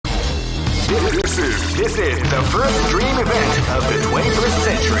This is the first dream event of the 21st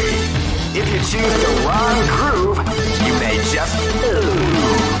century. If you choose the wrong groove, you may just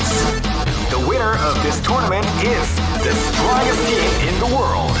lose. The winner of this tournament is the strongest team in the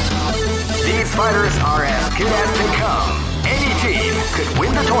world. These fighters are as good as they come. Any team could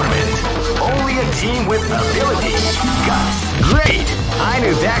win the tournament. Only a team with ability, guts. Great! I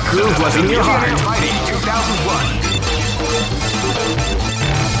knew that groove was in your heart. Fighting 2001.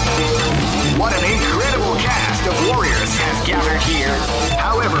 What an incredible cast of warriors has gathered here.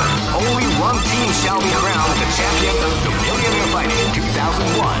 However, only one team shall be crowned the champion of the Millionaire Fighting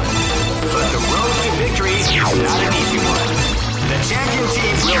 2001. But the road to victory is not an easy one. The champion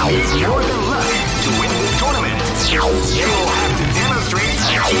team will need more than luck to win this tournament. They will have to demonstrate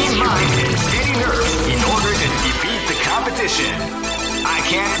a keen mind and steady nerves in order to defeat the competition. I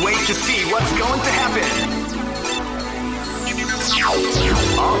can't wait to see what's going to happen.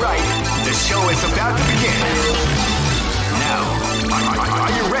 Alright, the show is about to begin. Now,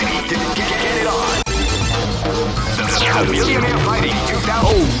 are you ready to get it on? The Millionaire Fighting 2000.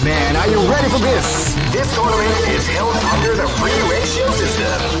 Oh man, are you ready for this? This tournament is held under the free ratio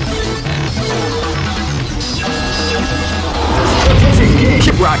system.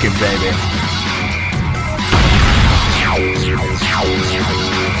 Keep rocking, baby.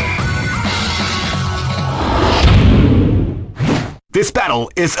 This battle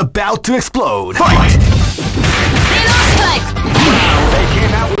is about to explode. Fight! Wow, they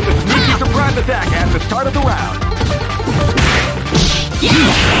came out with a sneaky surprise attack at the start of the round.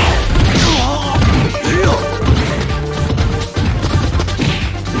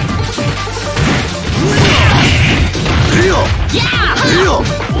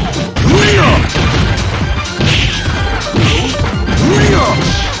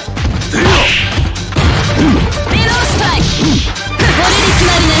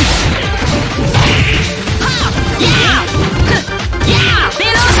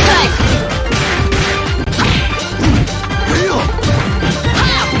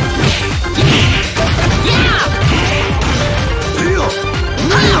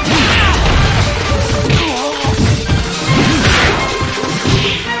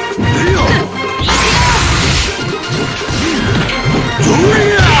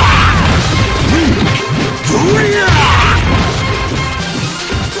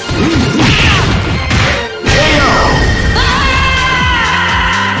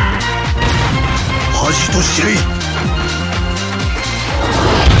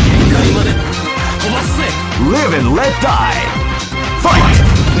 Live and let die. Fight!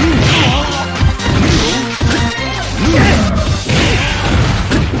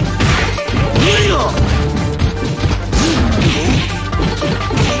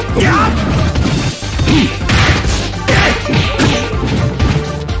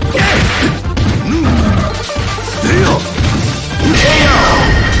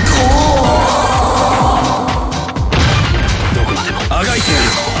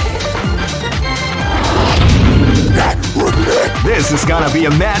 This is gonna be a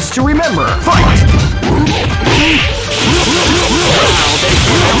match to remember. Fight!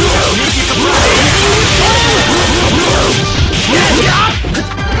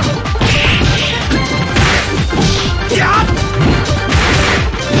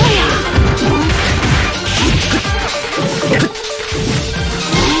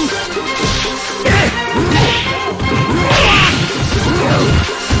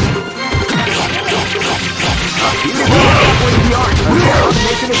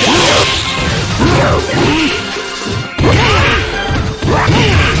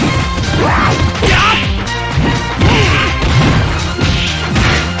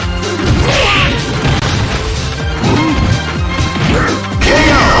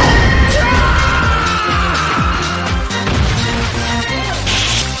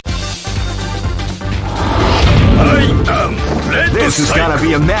 This is gonna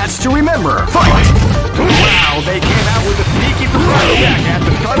be a match to remember. Fight! Wow, they came out with a sneaky surprise attack at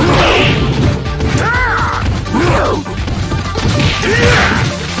the start of the round.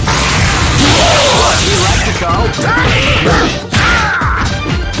 What we like to call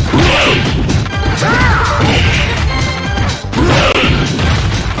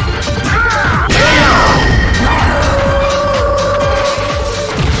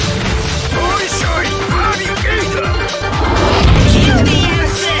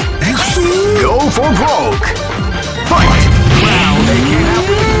Go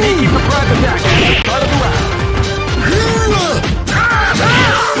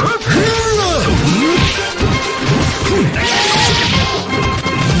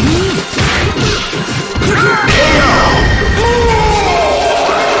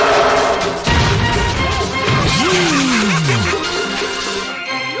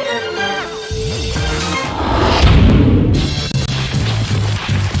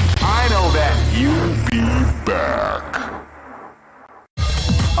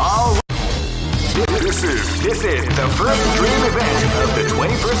This is the first dream event of the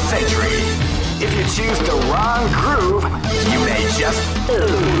 21st century. If you choose the wrong groove, you may just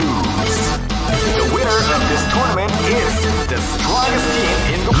lose. The winner of this tournament is the strongest team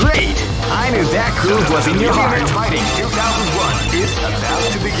in the... Great! I knew that groove was in your heart. Fighting 2001 is about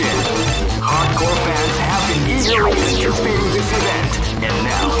to begin. Hardcore fans have been eagerly anticipating this event, and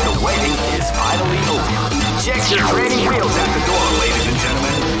now the waiting is finally over. Check your training wheels at the door, ladies and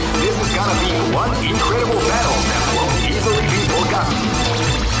gentlemen. This is gonna be one incredible battle that won't easily be forgotten.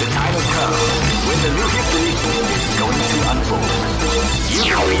 The time has come when the new history is going to unfold. You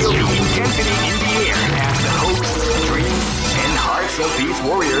can feel the intensity in the air as the hopes, dreams, and hearts of these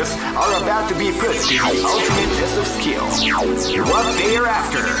warriors are about to be put to the ultimate test of skill. What they are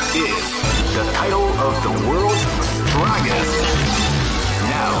after is the title of the world's strongest.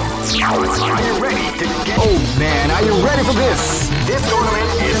 Now, are you ready to get... Oh man, are you ready for this? This tournament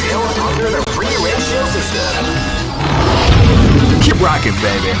is held under the free ratio system. Keep rocking,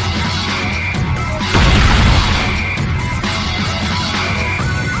 baby.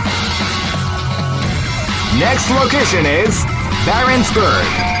 Next location is Barentsburg.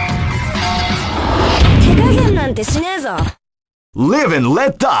 Live and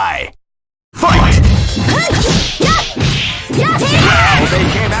let die. Fight! Wow, they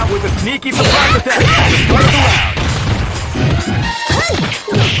came out with a sneaky surprise attack at the start of the round.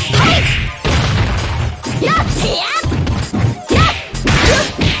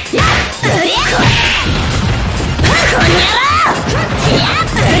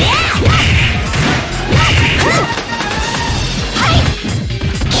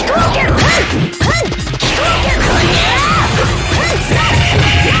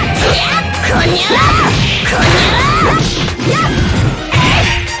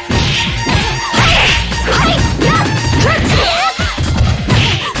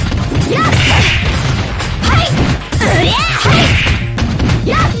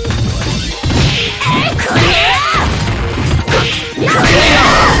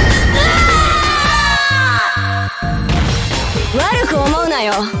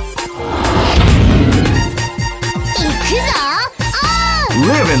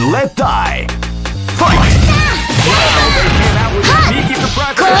 Live and let die. Fight! Wow, they came out with a sneaky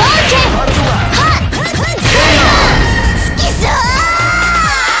surprise attack at the start of the round.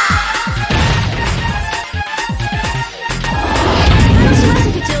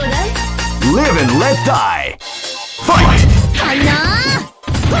 Live and let die. Fight!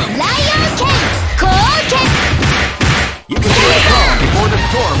 You can feel the calm before the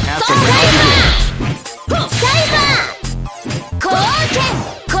storm after round 2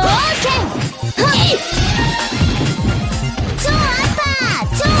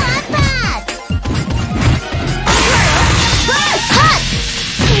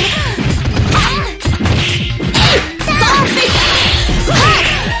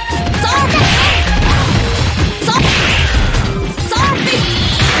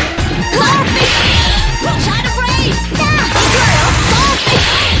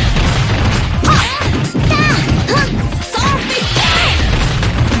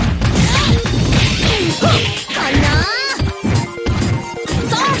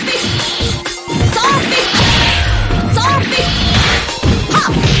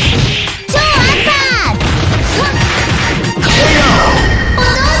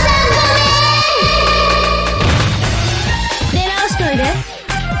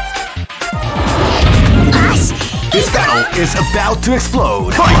 This battle is about to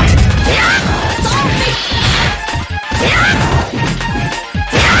explode. Fight! You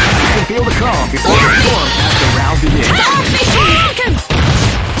can feel the calm before the storm as the round begins.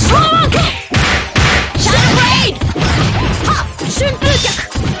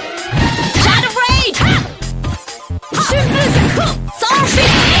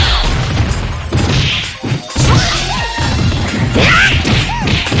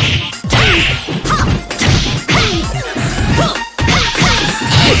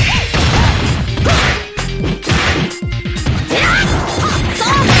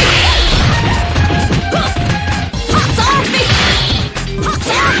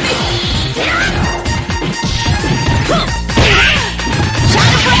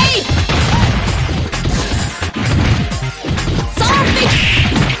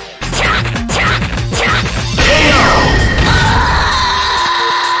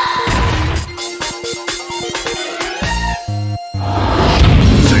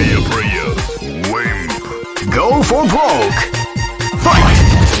 Go for broke! Fight!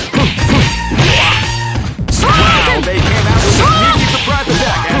 Wow, they came out with a sneaky surprise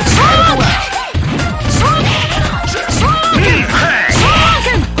attack at the start of the round.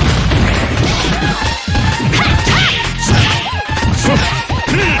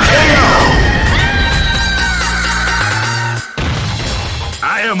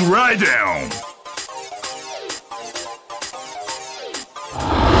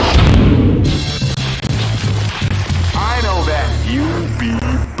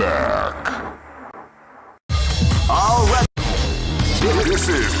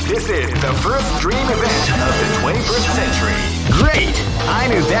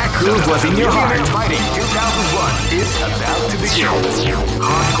 groove was in your heart. Fighting 2001 is about to begin.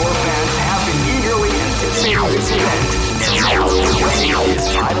 Hardcore fans have been eagerly anticipating this event, and now the waiting is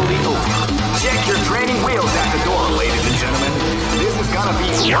finally over. Check your training wheels at the door, ladies and gentlemen. This is gonna be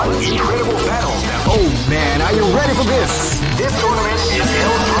one incredible battle. Oh man, are you ready for this? This tournament is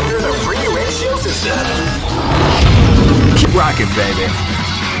held under the free ratio system. Keep rocking, baby.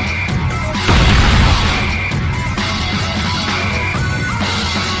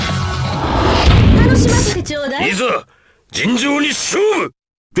 楽しませてちょうだい。いざ尋常に勝負。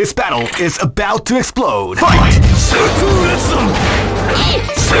 This battle is about to explode. Fight! Wow,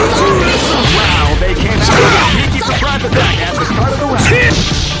 they came out with a sneaky surprise attack at the start of the round.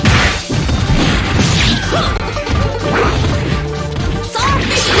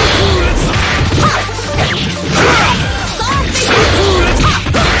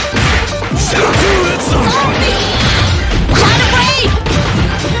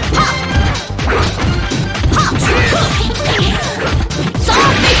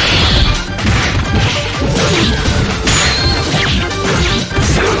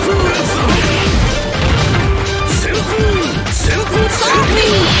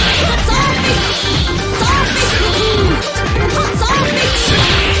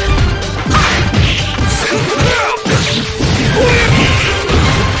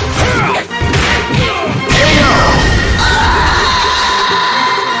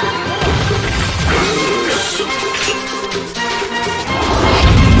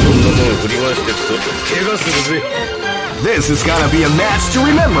 This is gonna be a match to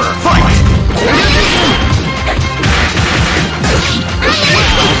remember. Fight! They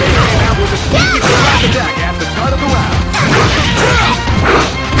came out with a sneaky surprise attack at the start of the round.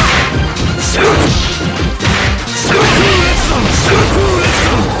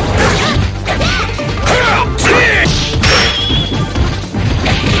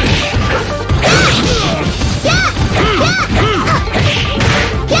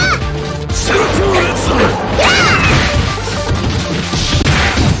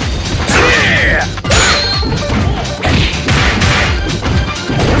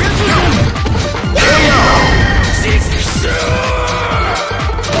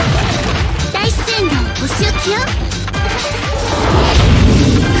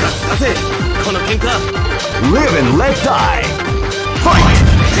 Live and let die. Fight!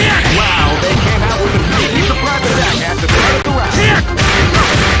 Wow, they came out with a sneaky surprise attack at the start of the round.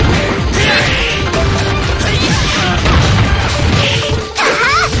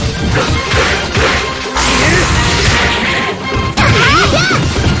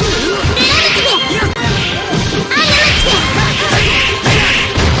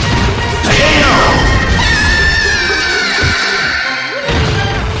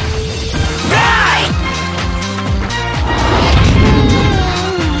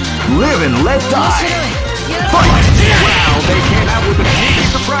 Live and let die. Fight! Wow, they came out with a sneaky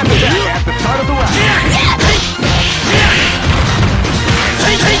surprise attack at the start of the round.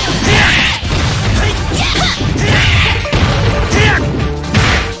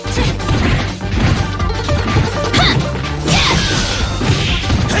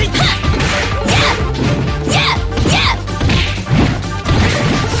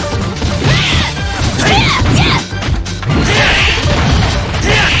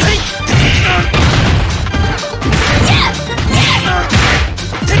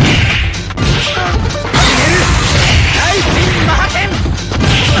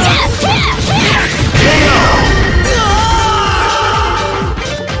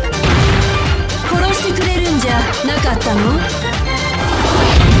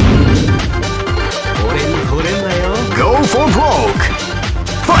 Go for broke!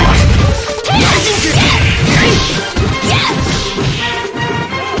 Fight!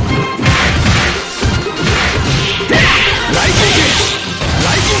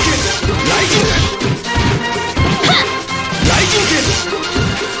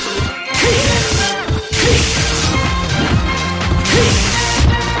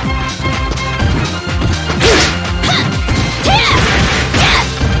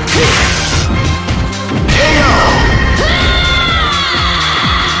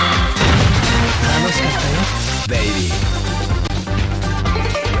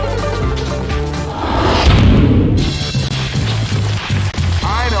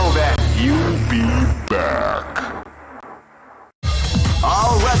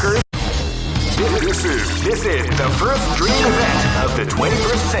 This is the first dream event of the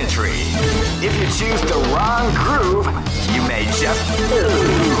 21st century. If you choose the wrong groove, you may just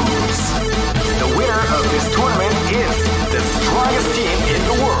lose. The winner of this tournament is the strongest team in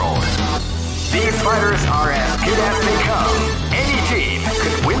the world. These fighters are as good as they come. Any team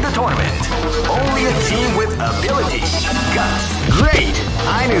could win the tournament. ability, guts. Great!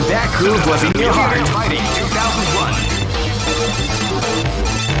 I knew that groove was in your heart. Fighting 2001.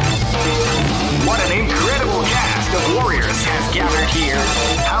 What an incredible cast of warriors has gathered here.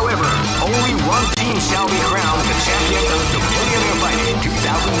 However, only one team shall be crowned the champion of the Millionaire Fighting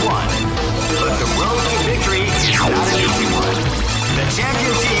 2001. But the road to victory is not an easy one. The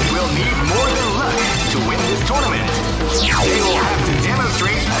champion team will need more than luck to win this tournament. They will have to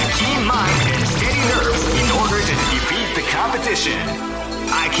demonstrate a keen mind and steady nerves in order to defeat the competition.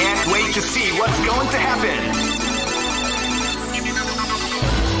 I can't wait to see what's going to happen.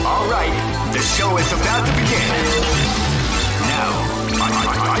 Alright, the show is about to begin. Now,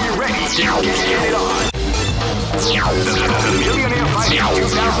 are you ready to get it on? The Millionaire Fighting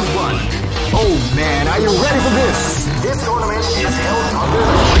 2001. Oh man, are you ready for this? This tournament is held under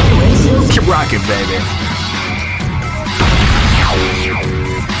the free ratios. Keep rocking, baby.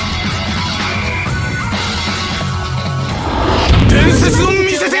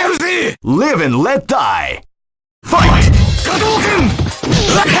 Live and let die. Fight! Hadouken!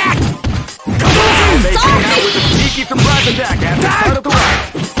 Attack! Hadouken! They came out with a sneaky surprise attack at the start of the round.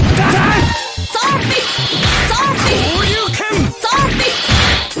 Zombie! Zombie! Hadouken! Zombie!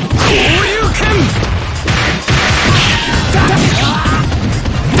 Hadouken!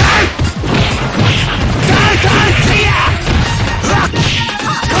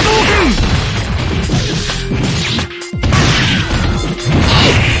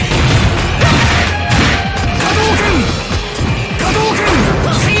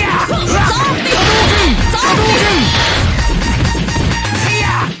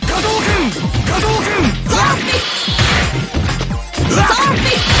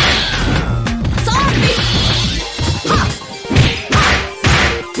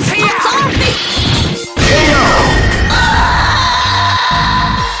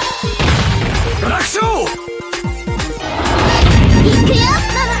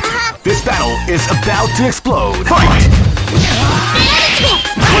 This battle is about to explode. Fight!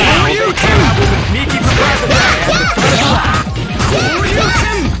 Sneaky surprise attack at the start of the round.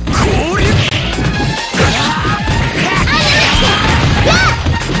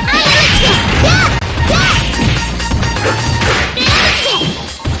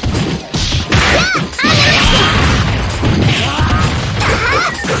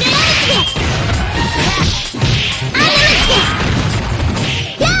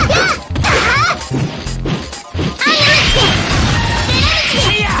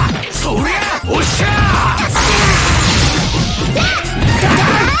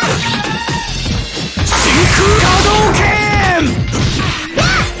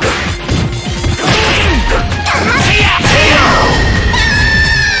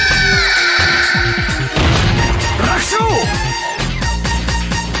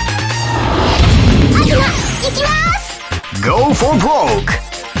 Go for broke!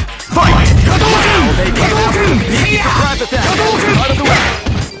 Fight! Hadouken! They came out with a sneaky surprise attack at the start of the round.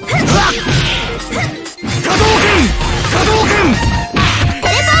 Hadouken! Hadouken!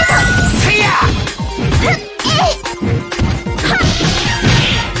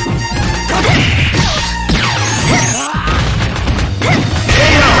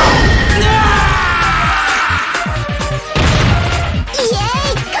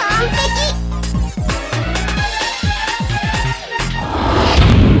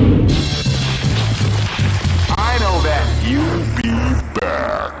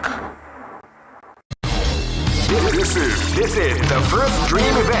 This is the first dream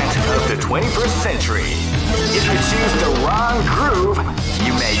event of the 21st century. If you choose the wrong groove,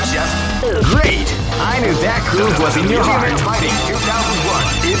 you may just... Great! I knew that groove was in your heart. Fighting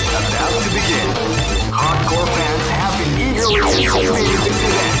 2001 is about to begin. Hardcore fans have been eagerly anticipating this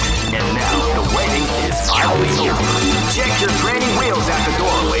event, and now the waiting is finally over. Check your training wheels at the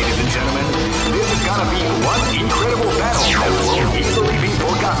door, ladies and gentlemen. This is gonna be one incredible battle that won't easily be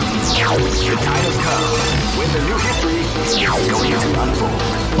forgotten. The time has come when the new history is going to unfold.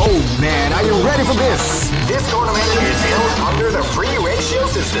 Oh man, are you ready for this? This tournament is held under the free ratio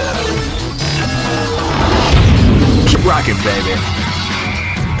system. Keep rocking, baby.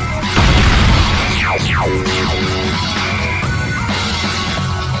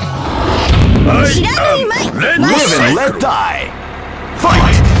 Live and let die.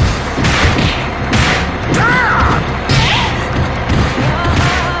 Fight!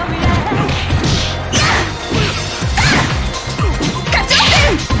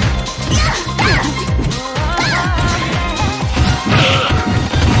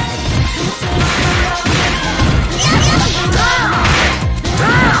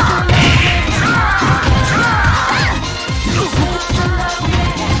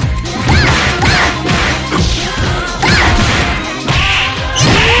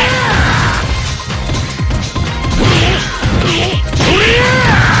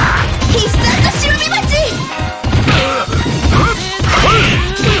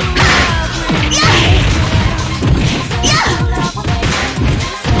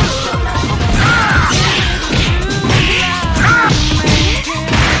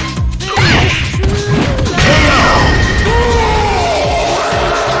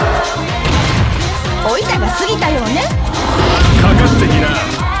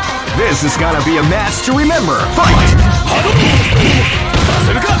 This is gonna be a match to remember. Fight!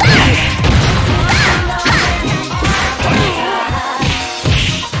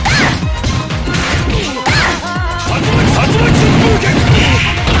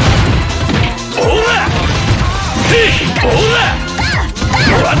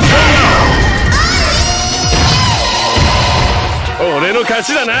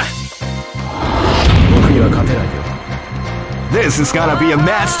 This is gonna be a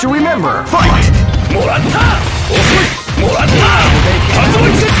match to remember. Fight!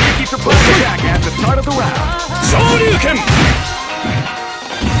 Keep your push attack at the start of the round.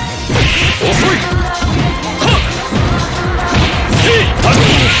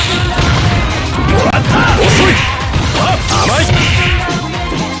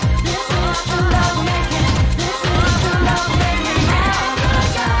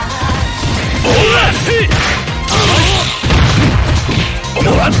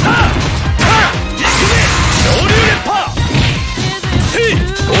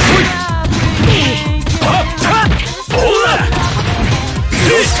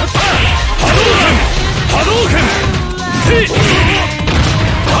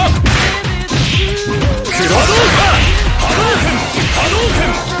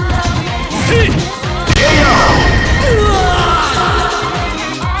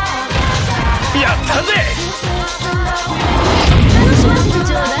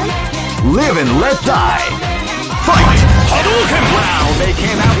 Live and let die. Fight! Hadouken! Wow, they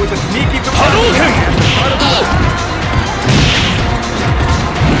came out with a sneaky Hadouken!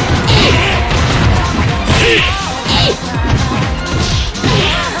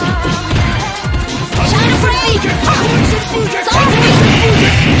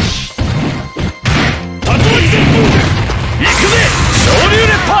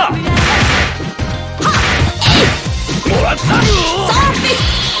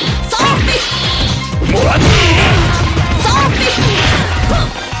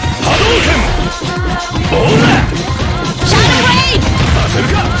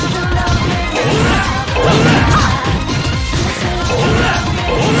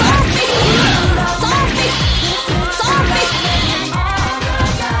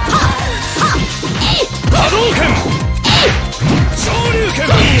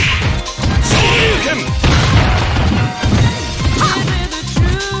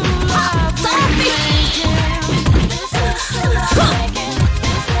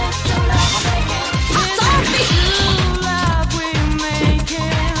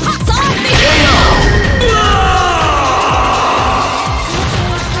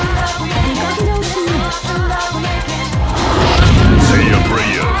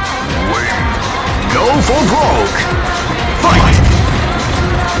 For broke. Fight!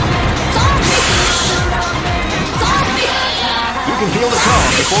 You can feel the calm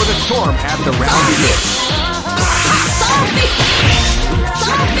before the storm as the round begins.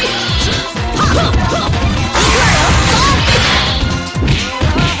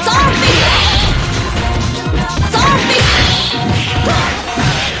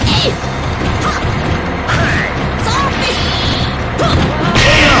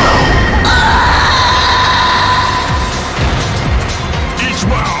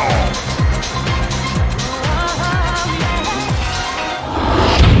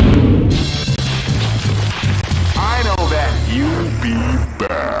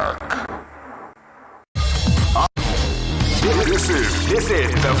 This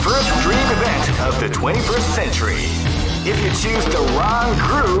is the first dream event of the 21st century. If you choose the wrong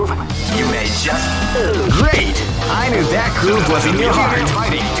groove, you may just... Great! I knew that groove was in your heart.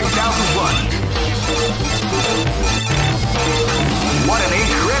 Fighting 2001. What an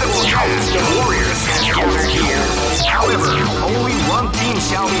incredible cast of warriors has gathered here. However, only one team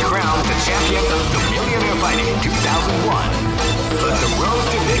shall be crowned the champion of the Millionaire Fighting 2001. But the road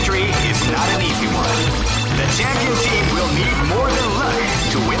to victory is not an easy one. The champion team will need more than luck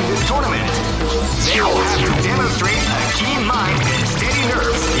to win this tournament. They will have to demonstrate a keen mind and steady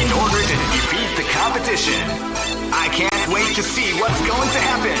nerves in order to defeat the competition. I can't wait to see what's going to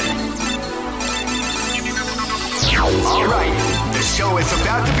happen. Alright, the show is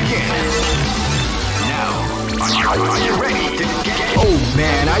about to begin. Now, are you ready to get... Oh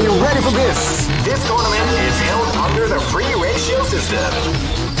man, are you ready for this? This tournament is held under the free ratio system.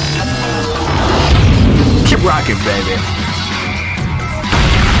 Keep rocking, baby.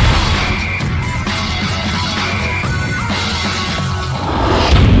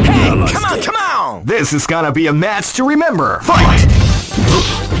 Hey, come on! This is gonna be a match to remember. Fight!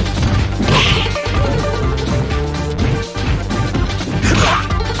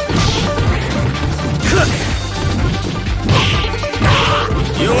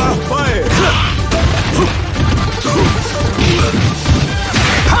 You are fired!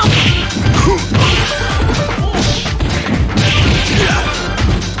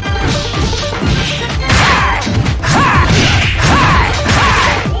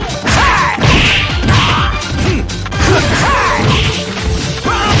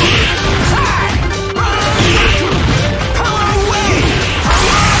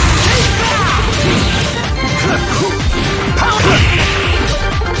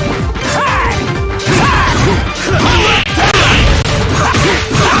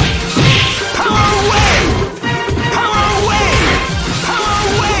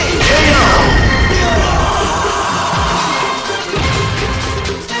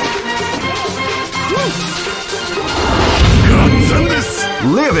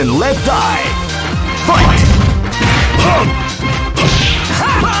 let die. Fight!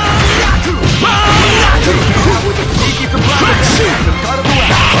 With a sneaky surprise at the start of the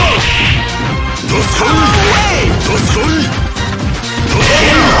round.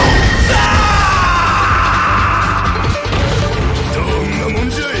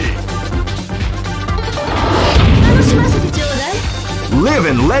 Live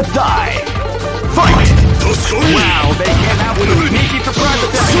and let die. Fight! Wow, they came out with a sneaky surprise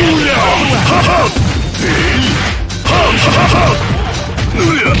attack.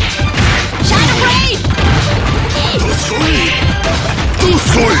 Shadow Blade!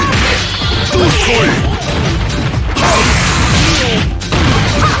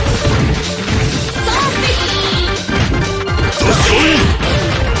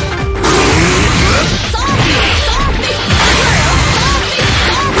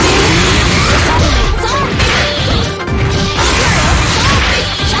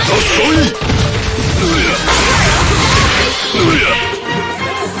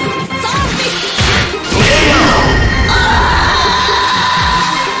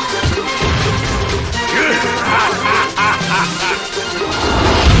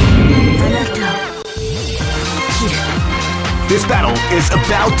 This battle is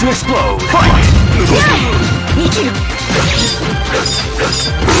about to explode. Fight!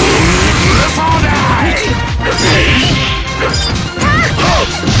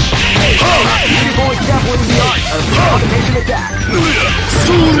 Beautiful example in the art of combination attack. Beautiful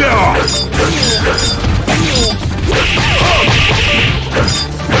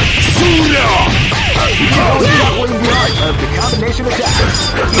example in the art of the combination attack.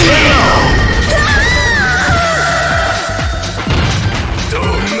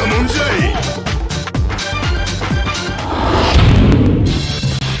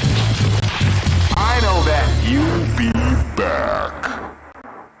 I know that you'll be back.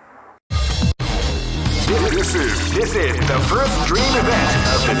 This is the first dream event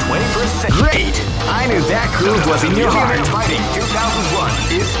of the 21st century. Great! I knew that groove was in your heart. Fighting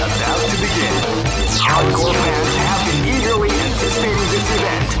 2001 is about to begin. Hardcore fans have been eagerly anticipating this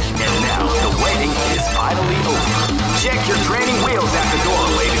event, and now the waiting is finally over. Check your training wheels at the door,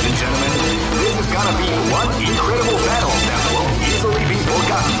 ladies and gentlemen. This is gonna be one incredible battle that won't easily be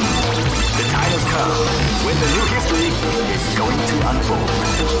forgotten. The time has come when the new history is going to unfold.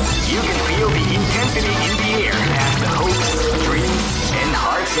 You can feel the intensity in the air as the hopes, dreams, and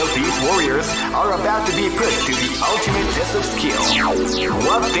hearts of these warriors are about to be put to the ultimate test of skill.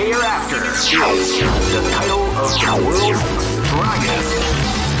 What they are after is the title of the world's strongest.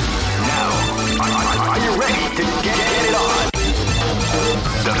 Now, are you ready to get it on?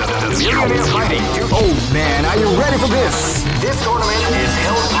 The Millionaire Fighting 2. Oh man, are you ready for this? This tournament is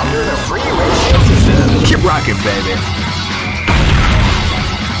held under the free ratio system. Keep rocking, baby.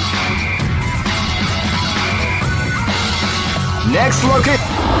 Next location.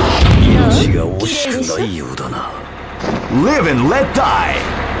 Live and let die.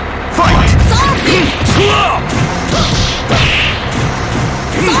 Fight!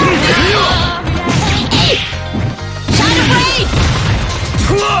 Shadow Blade!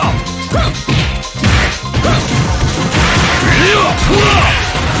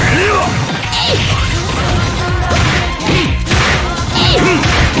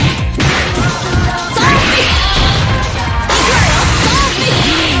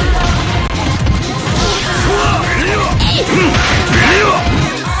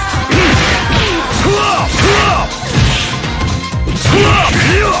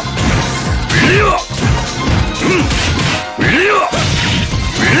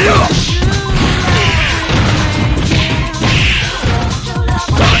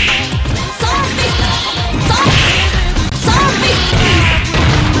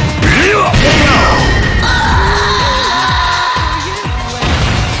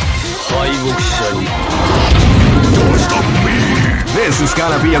 This is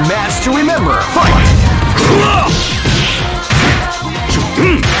gonna be a match to remember. Fight!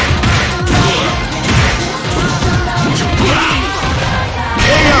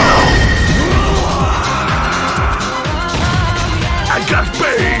 I got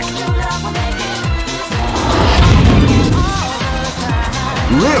bait!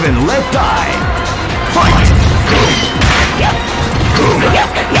 Live and let die. Fight!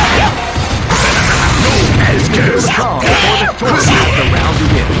 As good calm before the tournament, the round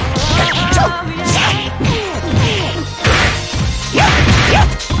begins.